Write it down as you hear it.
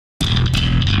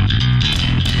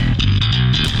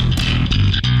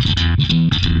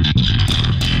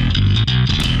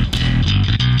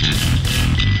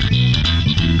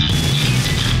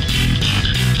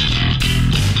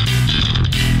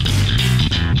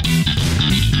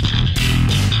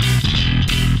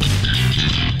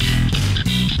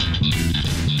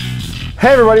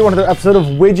Hey everybody, welcome to another episode of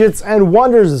Widgets and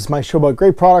Wonders. This is my show about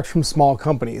great products from small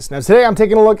companies. Now today I'm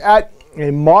taking a look at a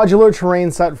modular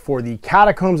terrain set for the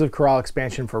Catacombs of Kural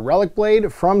expansion for Relic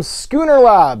Blade from Schooner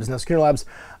Labs. Now Schooner Labs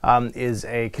is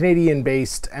a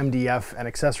Canadian-based MDF and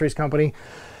accessories company,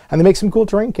 and they make some cool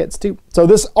terrain kits too. So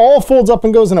this all folds up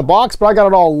and goes in a box, but I got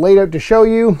it all laid out to show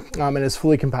you, and is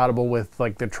fully compatible with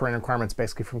like the terrain requirements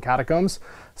basically from Catacombs.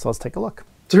 So let's take a look.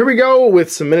 So here we go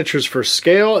with some miniatures for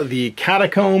scale, the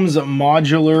Catacombs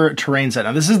modular terrain set.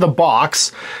 Now this is the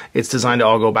box it's designed to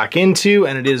all go back into,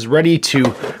 and it is ready to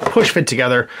push fit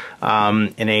together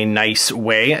in a nice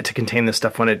way to contain this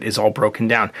stuff when it is all broken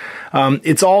down.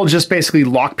 It's all just basically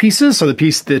lock pieces, so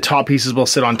the top pieces will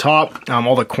sit on top.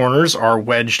 All the corners are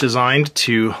wedge designed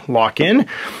to lock in.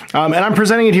 And I'm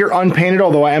presenting it here unpainted,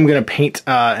 although I am going to paint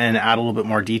and add a little bit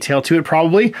more detail to it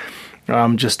probably,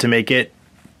 just to make it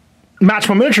match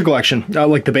my miniature collection,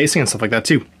 like the basing and stuff like that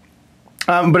too.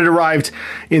 But it arrived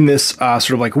in this sort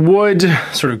of like wood,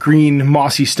 sort of green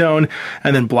mossy stone,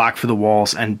 and then black for the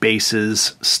walls and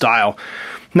bases style.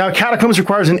 Now Catacombs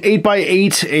requires an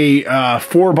 8x8, a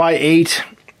 4x8,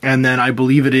 and then I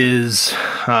believe it is,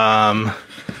 oh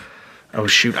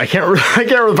shoot, I can't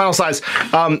remember the final size.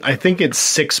 I think it's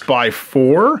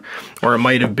 6x4, or it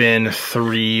might have been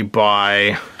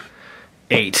 3x8.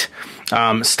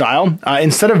 Style.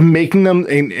 Instead of making them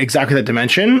in exactly that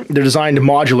dimension, they're designed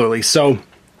modularly. So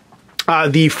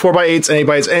the 4x8s and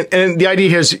 8x8s, and the idea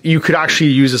here is you could actually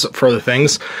use this for other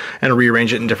things and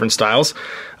rearrange it in different styles.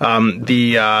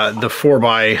 The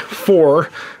 4x4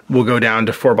 will go down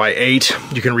to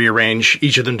 4x8. You can rearrange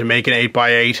each of them to make an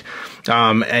 8x8,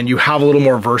 and you have a little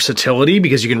more versatility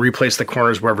because you can replace the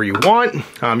corners wherever you want.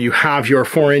 You have your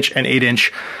 4-inch and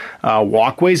 8-inch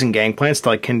walkways and gangplanks to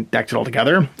like connect it all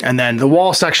together. And then the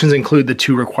wall sections include the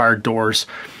 2 required doors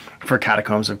for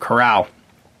Catacombs of Kural.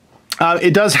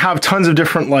 It does have tons of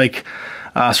different like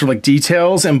sort of like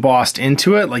details embossed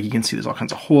into it. Like you can see there's all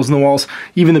kinds of holes in the walls.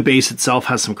 Even the base itself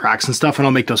has some cracks and stuff, and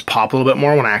I'll make those pop a little bit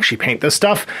more when I actually paint this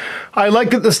stuff. I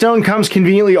like that the stone comes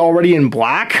conveniently already in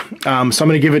black, so I'm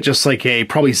going to give it just like a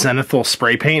probably zenithal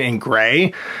spray paint in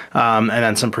gray, and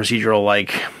then some procedural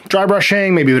like dry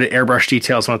brushing, maybe a bit of airbrush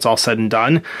details when it's all said and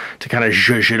done to kind of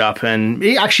zhuzh it up. And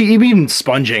actually even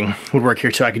sponging would work here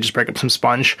too. I could just break up some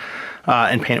sponge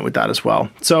and paint it with that as well.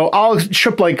 So I'll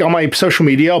ship like on my social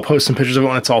media, I'll post some pictures of it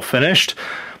when it's all finished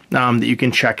that you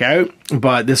can check out.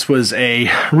 But this was a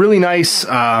really nice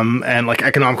and like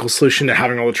economical solution to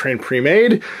having all the terrain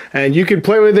pre-made, and you could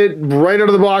play with it right out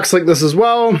of the box like this as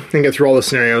well and get through all the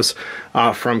scenarios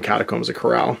from Catacombs of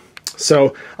Kural.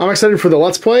 So I'm excited for the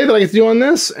Let's Play that I get to do on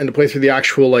this and to play through the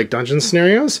actual like dungeon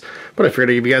scenarios, but I figured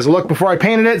I'd give you guys a look before I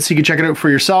painted it so you can check it out for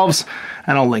yourselves,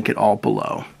 and I'll link it all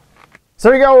below. So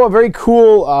there you go, a very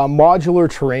cool modular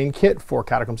terrain kit for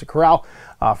Catacombs of Kural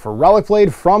for Relic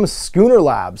Blade from Schooner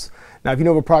Labs. Now, if you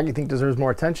know of a product you think deserves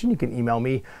more attention, you can email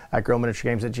me at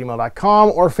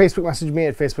growminiaturegames@gmail.com or Facebook message me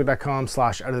at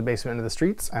facebook.com/outofthebasement into the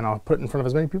streets, and I'll put it in front of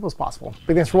as many people as possible.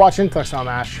 Big thanks for watching. Till next time,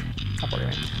 Ash.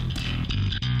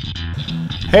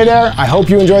 Hey there, I hope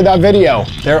you enjoyed that video.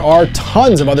 There are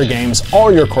tons of other games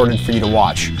already recorded for you to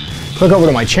watch. Click over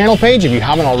to my channel page if you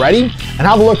haven't already, and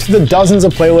have a look through the dozens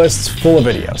of playlists full of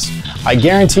videos. I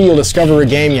guarantee you'll discover a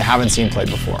game you haven't seen played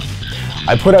before.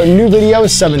 I put out new videos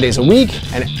 7 days a week,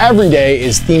 and every day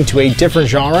is themed to a different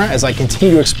genre as I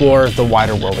continue to explore the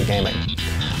wider world of gaming.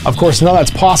 Of course, none of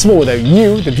that's possible without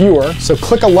you, the viewer, so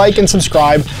click a like and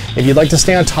subscribe if you'd like to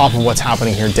stay on top of what's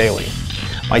happening here daily.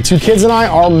 My 2 kids and I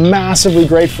are massively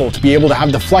grateful to be able to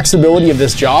have the flexibility of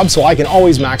this job so I can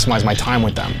always maximize my time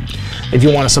with them. If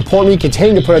you want to support me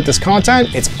continue to put out this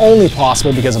content, it's only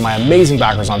possible because of my amazing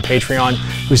backers on Patreon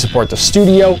who support the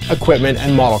studio, equipment,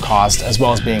 and model cost, as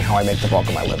well as being how I make the bulk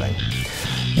of my living.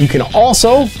 You can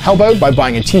also help out by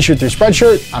buying a t-shirt through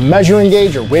Spreadshirt, a measuring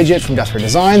gauge or widget from Desperate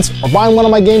Designs, or buying one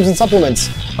of my games and supplements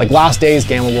like Last Days,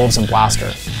 Game of Wolves, and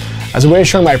Blaster. As a way of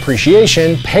showing my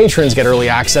appreciation, patrons get early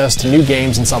access to new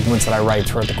games and supplements that I write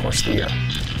throughout the course of the year.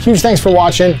 Huge thanks for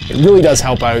watching, it really does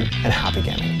help out, and happy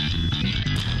gaming.